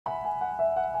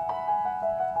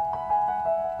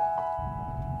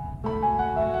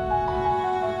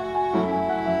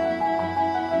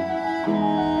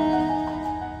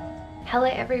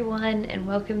everyone, and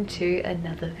welcome to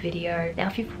another video. Now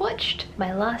if you've watched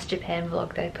my last Japan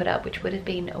vlog that I put up, which would have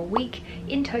been a week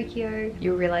in Tokyo,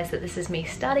 you'll realize that this is me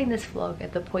starting this vlog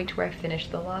at the point where I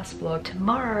finished the last vlog.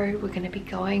 Tomorrow we're going to be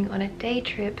going on a day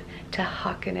trip to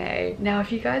Hakone. Now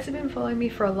if you guys have been following me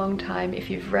for a long time,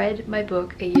 if you've read my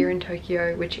book A Year in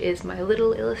Tokyo, which is my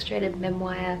little illustrated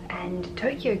memoir and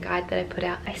Tokyo guide that I put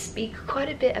out, I speak quite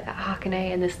a bit about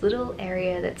Hakone and this little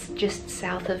area that's just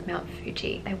south of Mount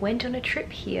Fuji. I went on a trip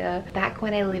here back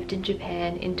when I lived in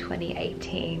Japan in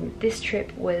 2018. This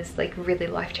trip was like really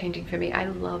life-changing for me. I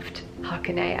loved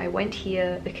Hakone. I went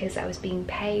here because I was being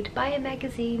paid by a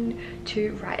magazine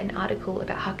to write an article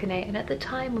about Hakone, and at the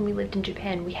time when we lived in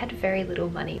Japan we had very little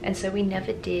money, and so we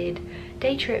never did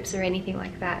day trips or anything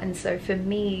like that. And so for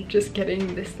me, just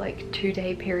getting this like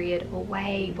 2-day period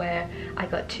away where I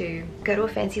got to go to a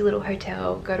fancy little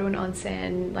hotel, go to an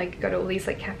onsen, like go to all these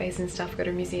like cafes and stuff, go to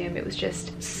a museum, it was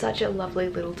just such a lovely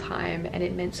little time and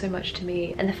it meant so much to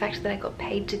me. And the fact that I got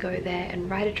paid to go there and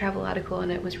write a travel article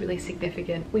on it was really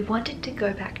significant. We wanted to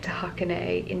go back to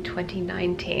Hakone in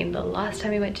 2019, the last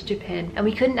time we went to Japan, and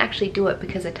we couldn't actually do it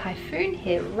because a typhoon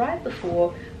hit right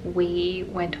before we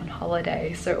went on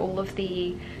holiday, so all of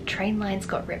the train lines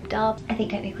got ripped up. I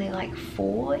think technically like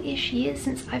 4-ish years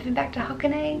since I've been back to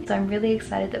Hakone, so I'm really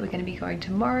excited that we're going to be going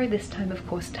tomorrow. This time of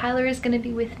course Tyler is going to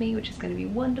be with me, which is going to be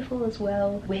wonderful as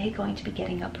well. We're going to be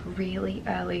getting up really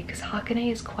early because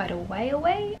Hakone is quite a way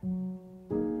away.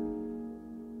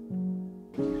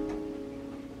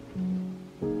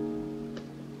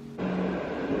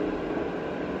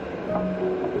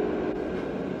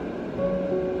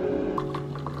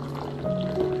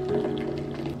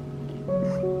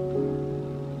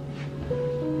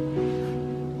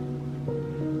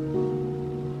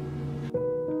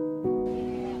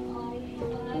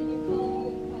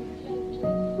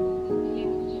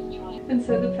 And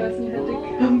so the person had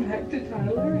to come back to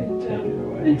Tyler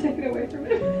and take it away from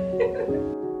him.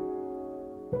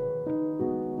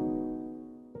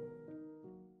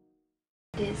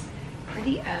 It is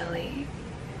pretty early.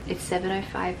 It's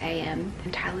 7:05 a.m.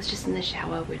 and Tyler's just in the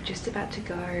shower. We're just about to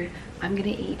go. I'm gonna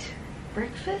eat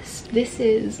breakfast. This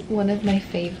is one of my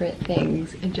favorite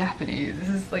things in Japanese. This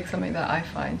is like something that I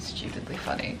find stupidly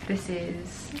funny. This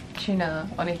is tuna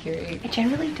onigiri. I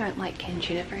generally don't like canned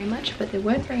tuna very much, but there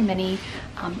weren't very many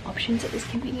options at this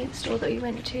convenience store that we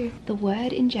went to. The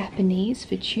word in Japanese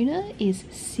for tuna is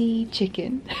sea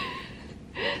chicken.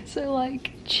 So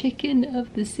like chicken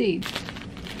of the sea.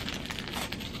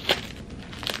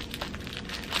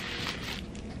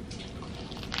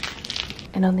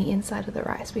 And on the inside of the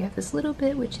rice we have this little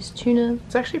bit which is tuna.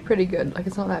 It's actually pretty good, like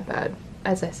it's not that bad.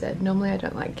 As I said, normally I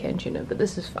don't like canned tuna, but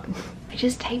this is fun. I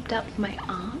just taped up my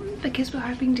arm because we're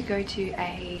hoping to go to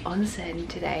a onsen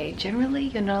today. Generally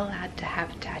you're not allowed to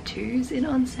have tattoos in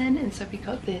onsen, and so we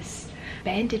got this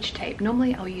bandage tape.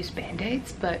 Normally I'll use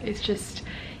band-aids, but it's just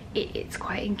it's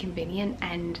quite inconvenient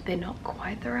and they're not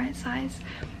quite the right size.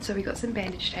 So we got some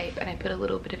bandage tape and I put a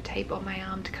little bit of tape on my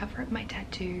arm to cover up my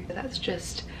tattoo. So that's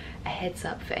just a heads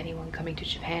up for anyone coming to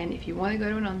Japan. If you want to go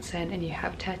to an onsen and you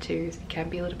have tattoos, it can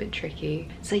be a little bit tricky.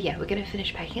 So yeah, we're going to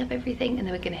finish packing up everything and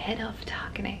then we're going to head off to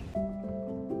Hakone.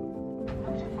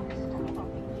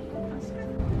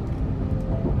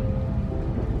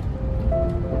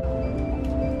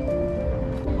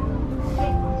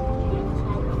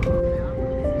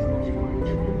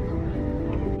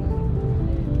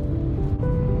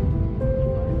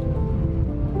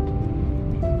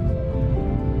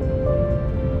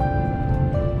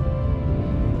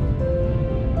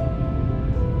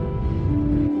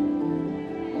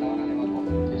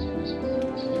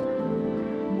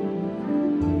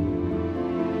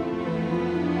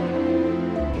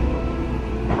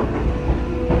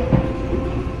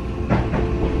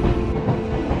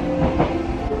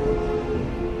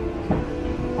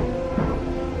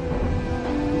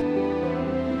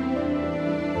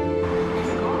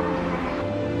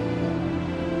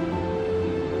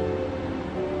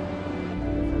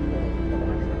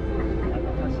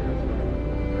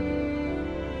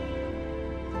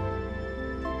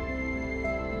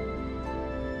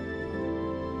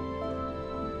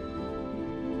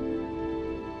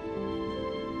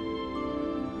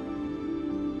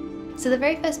 So the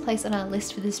very first place on our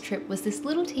list for this trip was this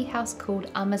little tea house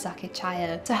called Amazake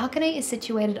Chaya. So Hakone is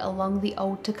situated along the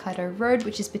old Tōkyō road,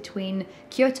 which is between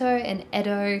Kyoto and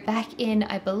Edo. Back in,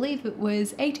 I believe it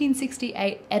was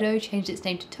 1868, Edo changed its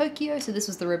name to Tōkyō, so this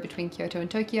was the road between Kyoto and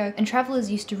Tokyo, and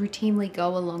travelers used to routinely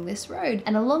go along this road.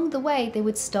 And along the way, they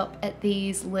would stop at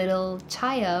these little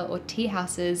chaya or tea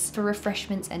houses for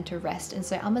refreshments and to rest. And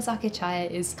so Amazake Chaya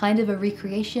is kind of a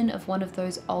recreation of one of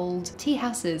those old tea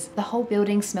houses. The whole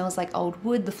building smells like old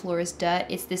wood, the floor is dirt.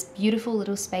 It's this beautiful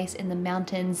little space in the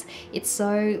mountains. It's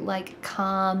so like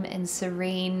calm and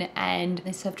serene, and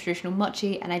they serve traditional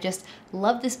mochi, and I just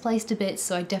love this place to bits,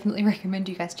 so I definitely recommend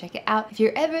you guys check it out if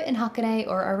you're ever in Hakone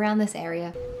or around this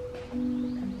area.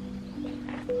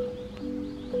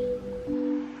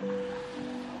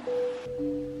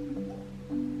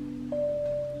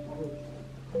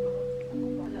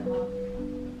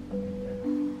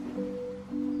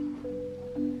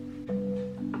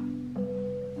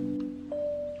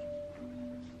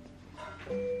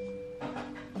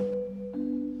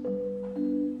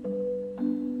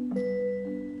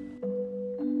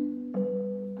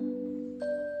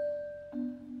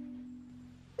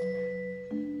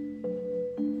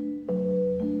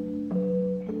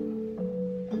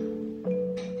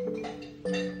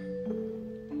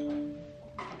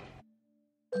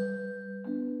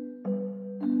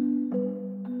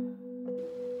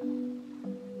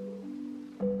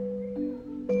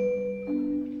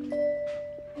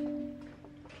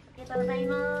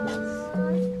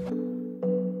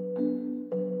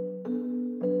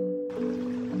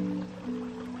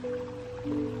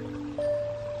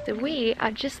 So we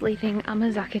are just leaving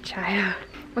Amazake Chaya.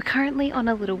 We're currently on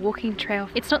a little walking trail.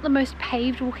 It's not the most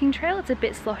paved walking trail, it's a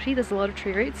bit sloshy, there's a lot of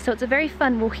tree roots. So it's a very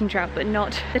fun walking trail, but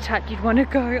not the type you'd want to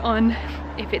go on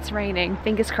if it's raining.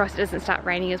 Fingers crossed it doesn't start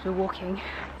raining as we're walking.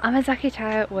 Amazake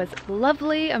Chaya was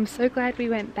lovely. I'm so glad we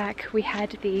went back. We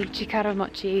had the chikara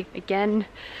mochi again.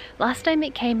 Last time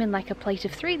it came in like a plate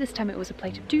of 3, this time it was a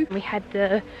plate of 2. We had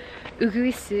the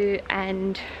uguisu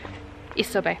and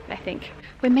isobe, I think.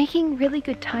 We're making really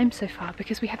good time so far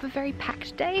because we have a very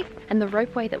packed day, and the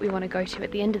ropeway that we want to go to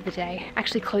at the end of the day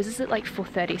actually closes at like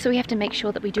 4:30, so we have to make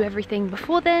sure that we do everything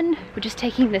before then. We're just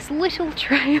taking this little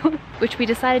trail which we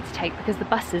decided to take because the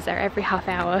buses are every half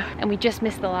hour and we just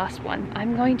missed the last one.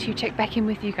 I'm going to check back in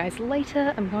with you guys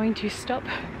later. I'm going to stop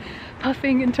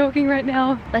puffing and talking right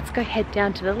now. Let's go head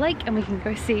down to the lake and we can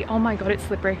go see. Oh my god, it's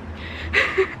slippery.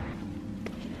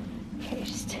 Okay,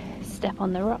 just step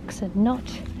on the rocks and not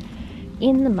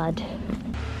in the mud.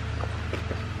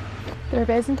 There are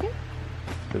bears in here?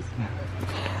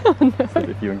 Oh no. So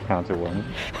if you encounter one,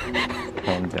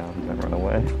 calm down, don't run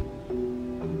away.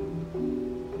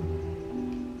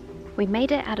 We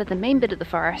made it out of the main bit of the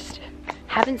forest.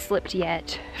 Haven't slipped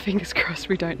yet. Fingers crossed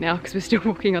we don't now, because we're still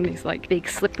walking on these like big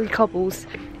slippery cobbles.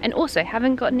 And also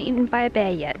haven't gotten eaten by a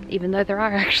bear yet, even though there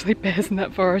are actually bears in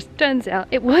that forest. Turns out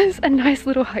it was a nice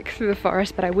little hike through the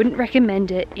forest, but I wouldn't recommend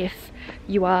it if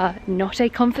you are not a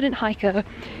confident hiker,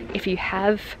 if you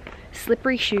have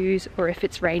slippery shoes, or if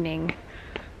it's raining,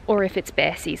 or if it's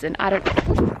bear season. I don't...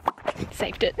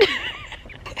 Saved it.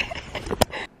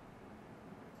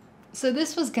 So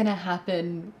this was gonna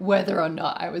happen whether or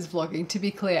not I was vlogging. To be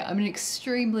clear, I'm an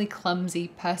extremely clumsy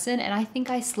person and I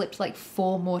think I slipped like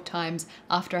 4 more times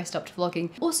after I stopped vlogging.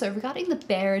 Also, regarding the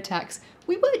bear attacks,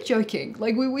 we weren't joking.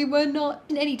 Like we were not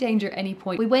in any danger at any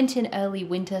point. We went in early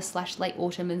winter / late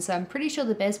autumn, and so I'm pretty sure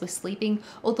the bears were sleeping.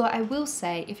 Although I will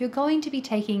say, if you're going to be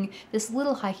taking this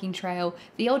little hiking trail,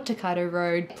 the old Tōkyō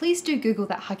road, please do Google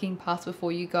that hiking path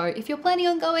before you go. If you're planning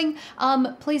on going,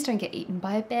 please don't get eaten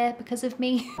by a bear because of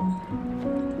me.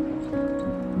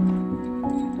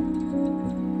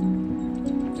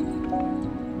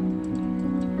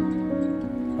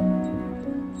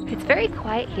 It's very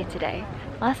quiet here today.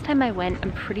 Last time I went,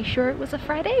 I'm pretty sure it was a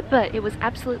Friday, but it was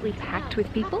absolutely packed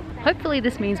with people. Hopefully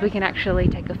this means we can actually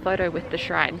take a photo with the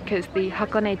shrine, because the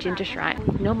Hakone Ginger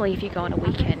Shrine, normally if you go on a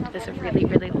weekend, there's a really,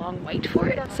 really long wait for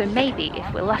it. So maybe,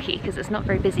 if we're lucky, because it's not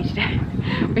very busy today,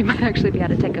 we might actually be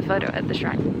able to take a photo at the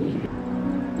shrine.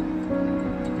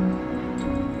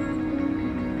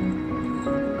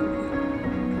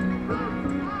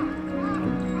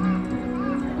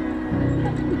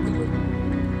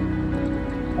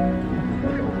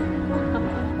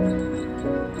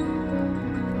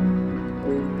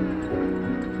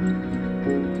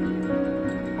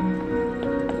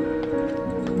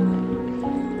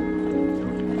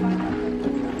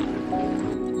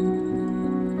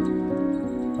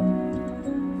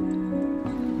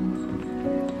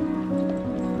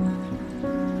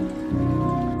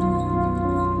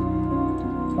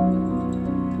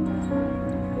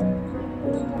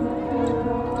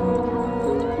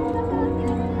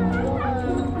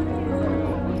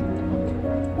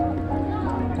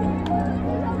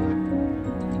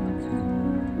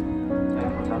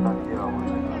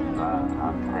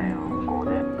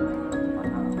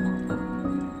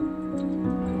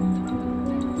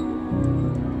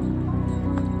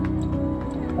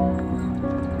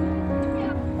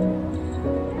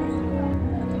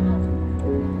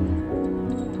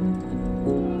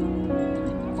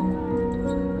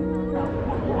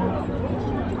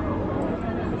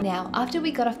 Now, after we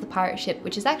got off the pirate ship,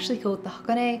 which is actually called the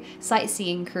Hakone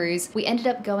sightseeing cruise, we ended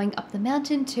up going up the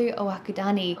mountain to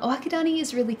Owakudani. Owakudani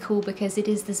is really cool because it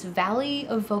is this valley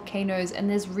of volcanoes and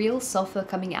there's real sulfur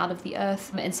coming out of the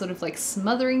earth and sort of like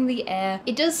smothering the air.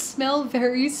 It does smell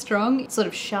very strong, sort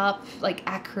of sharp, like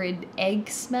acrid egg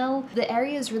smell. The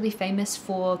area is really famous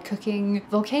for cooking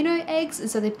volcano eggs, and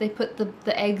so they put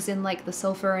the eggs in like the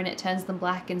sulfur and it turns them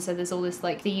black, and so there's all this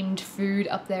like themed food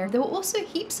up there. There were also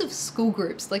heaps of school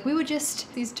groups. Like we were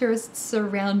just these tourists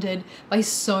surrounded by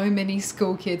so many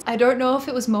school kids. I don't know if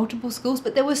it was multiple schools,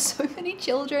 but there were so many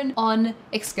children on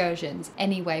excursions.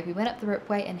 Anyway, we went up the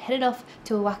ropeway and headed off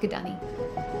to Owakudani.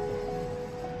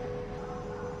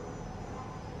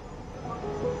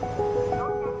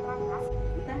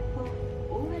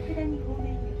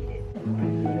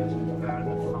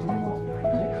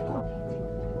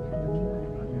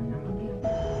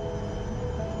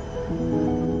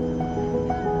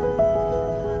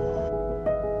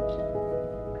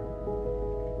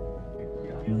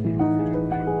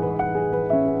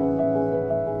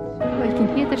 Well, you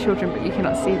can hear the children, but you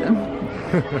cannot see them.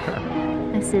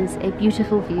 This is a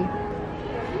beautiful view.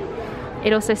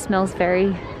 It also smells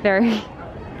very, very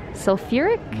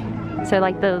sulfuric. So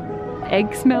like the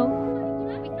egg smell.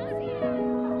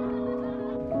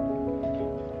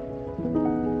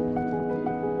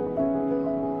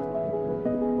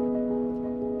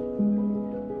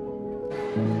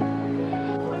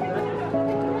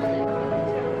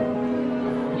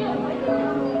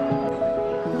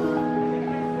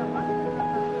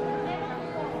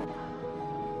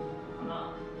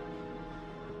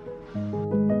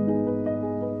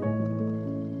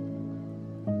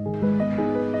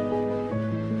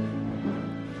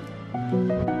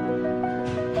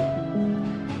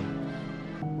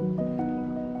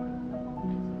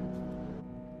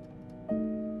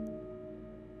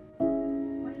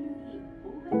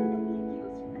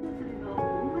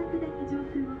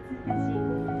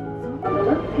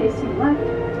 Facing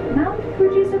left, Mount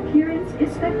Fuji's appearance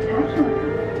is spectacular.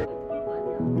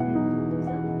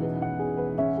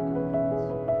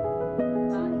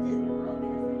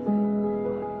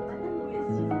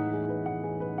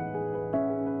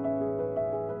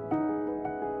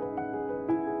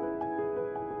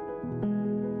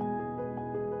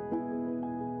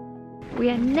 We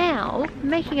are now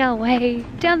making our way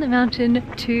down the mountain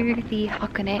to the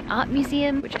Hakone Art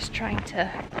Museum. We're just trying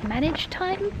to manage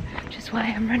time, which is why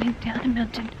I'm running down a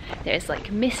mountain. There's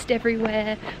like mist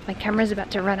everywhere. My camera's about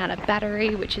to run out of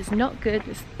battery, which is not good.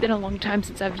 It's been a long time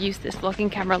since I've used this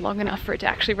vlogging camera long enough for it to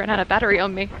actually run out of battery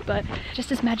on me, but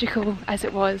just as magical as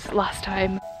it was last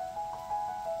time.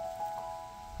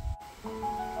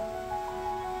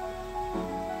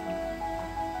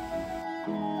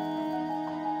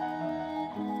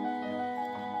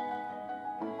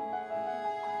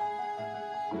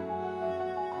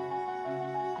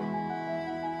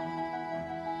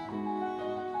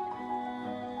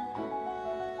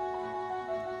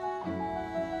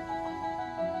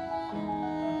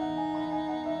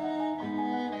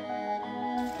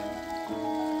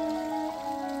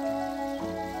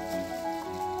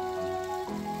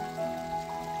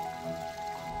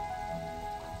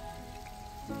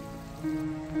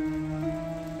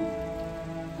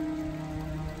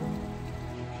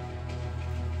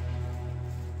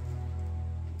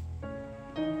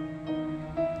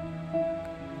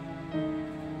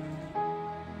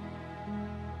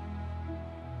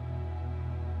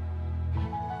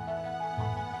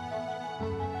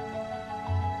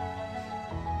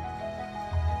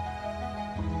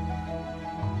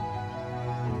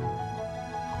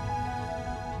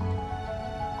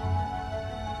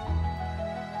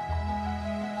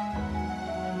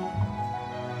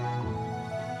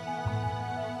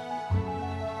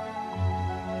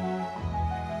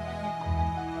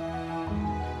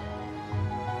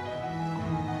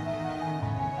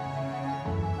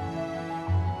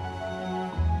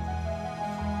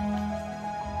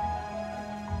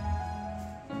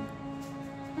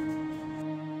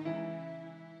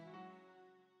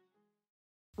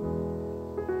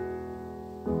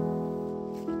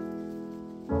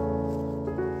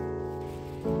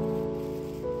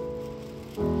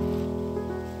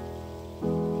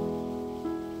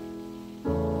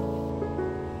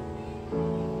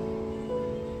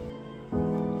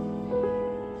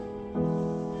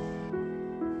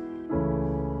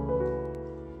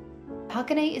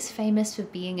 Hakone is famous for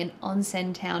being an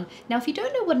onsen town. Now, if you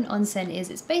don't know what an onsen is,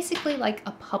 it's basically like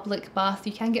a public bath.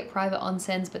 You can get private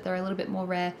onsens, but they're a little bit more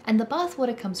rare. And the bath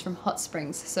water comes from hot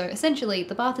springs. So essentially,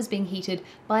 the bath is being heated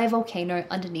by a volcano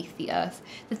underneath the earth.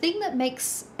 The thing that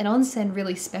makes an onsen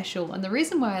really special, and the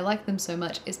reason why I like them so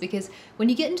much, is because when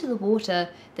you get into the water,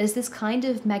 there's this kind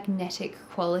of magnetic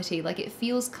quality. Like, it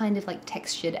feels kind of like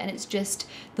textured, and it's just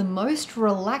the most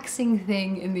relaxing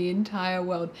thing in the entire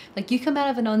world. Like, you come out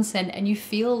of an onsen and you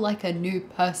feel like a new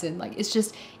person. Like,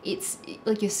 it's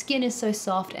like your skin is so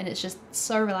soft and it's just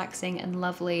so relaxing and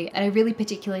lovely. And I really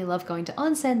particularly love going to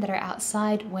onsen that are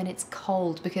outside when it's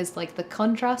cold, because like the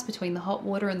contrast between the hot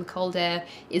water and the cold air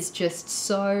is just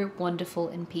so wonderful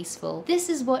and peaceful. This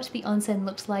is what the onsen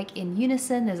looks like in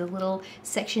unison. There's a little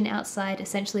section outside.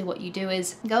 Essentially what you do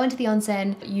is go into the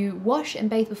onsen, you wash and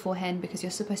bathe beforehand because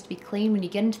you're supposed to be clean when you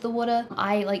get into the water.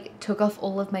 I like took off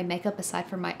all of my makeup aside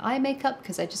from my eye makeup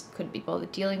because I just couldn't be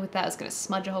bothered dealing with that. I was gonna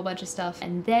smudge a whole bunch of stuff.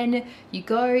 And then you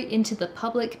go into the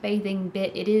public bathing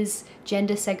bit. It is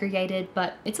gender segregated,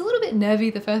 but it's a little bit nervy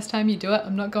the first time you do it.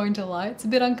 I'm not going to lie, it's a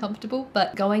bit uncomfortable,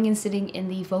 but going and sitting in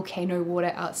the volcano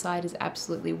water outside is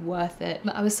absolutely worth it.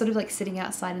 I was sort of like sitting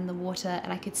outside in the water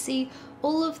and I could see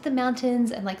all of the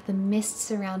mountains and like the mist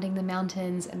surrounding the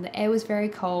mountains, and the air was very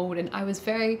cold and I was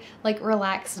very like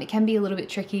relaxed. It can be a little bit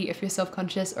tricky if you're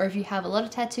self-conscious or if you have a lot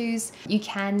of tattoos. You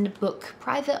can book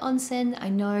private onsen. I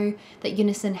know that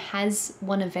Unison has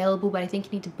one available, but I think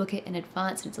you need to book it in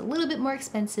advance and it's a little bit more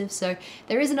expensive. So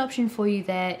there is an option for you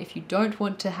there if you don't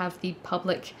want to have the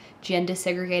public gender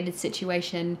segregated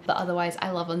situation. But otherwise, I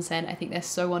love onsen. I think they're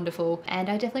so wonderful and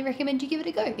I definitely recommend you give it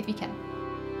a go if you can.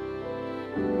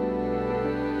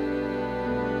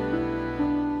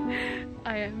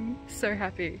 I am so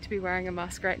happy to be wearing a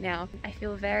mask right now. I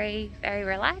feel very, very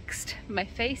relaxed. My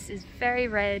face is very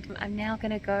red. I'm now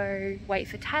gonna go wait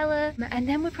for Tyler and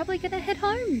then we're probably gonna head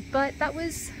home. But that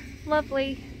was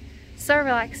lovely, so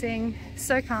relaxing,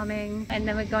 so calming. And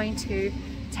then we're going to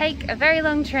take a very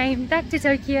long train back to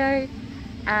Tokyo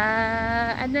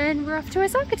and then we're off to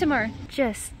Osaka tomorrow.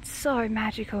 Just so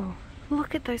magical.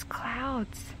 Look at those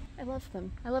clouds. I love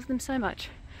them. I love them so much.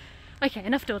 Okay,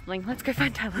 enough dawdling. Let's go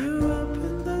find Tyler. You're up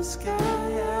in the sky,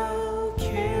 I'll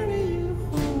carry you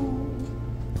home,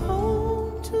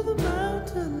 home to the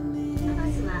mountain near.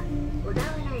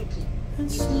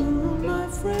 And soon, my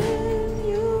friend,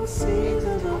 you'll see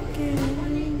them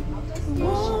again. The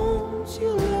ones you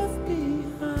left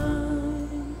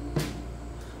behind,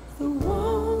 the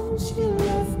ones you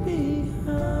left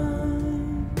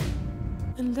behind.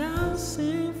 And I'll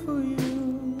sing for you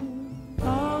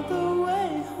all the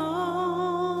way home.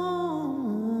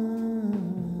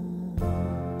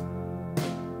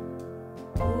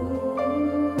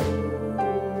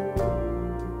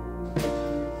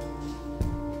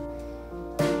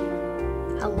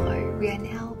 Hello, we are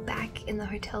now back in the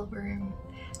hotel room.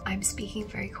 I'm speaking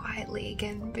very quietly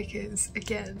again because,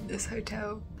 again, this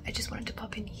hotel. I just wanted to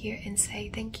pop in here and say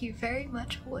thank you very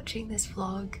much for watching this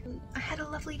vlog. I had a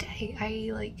lovely day. I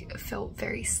like felt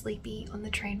very sleepy on the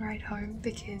train ride home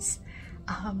because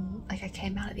like I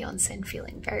came out of the onsen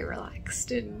feeling very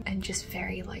relaxed and just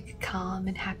very like calm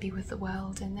and happy with the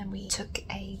world. And then we took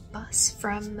a bus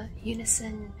from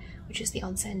Unison, which is the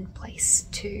onsen place,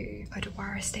 to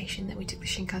Odawara station. Then we took the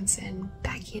Shinkansen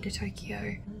back here to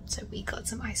Tokyo. So we got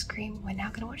some ice cream. We're now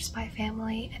gonna watch Spy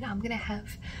Family and I'm gonna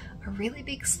have a really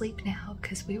big sleep now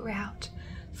because we were out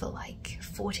for like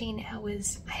 14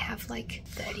 hours. I have like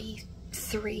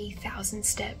 33,000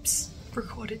 steps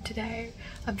recorded today.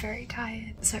 I'm very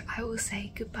tired, so I will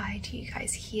say goodbye to you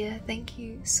guys here. Thank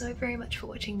you so very much for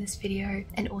watching this video,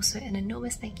 and also an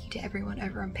enormous thank you to everyone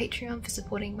over on Patreon for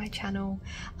supporting my channel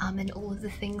and all of the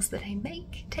things that I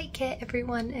make. Take care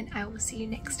everyone, and I will see you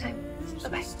next time. Bye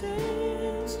bye.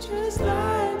 Just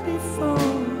like before,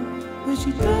 but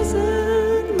she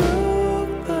doesn't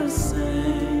look the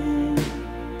same.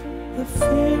 The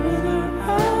fear in her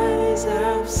eyes,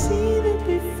 I've seen it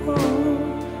before.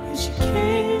 And she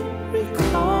can't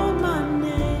recall my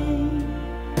name.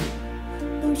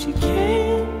 No, she can't.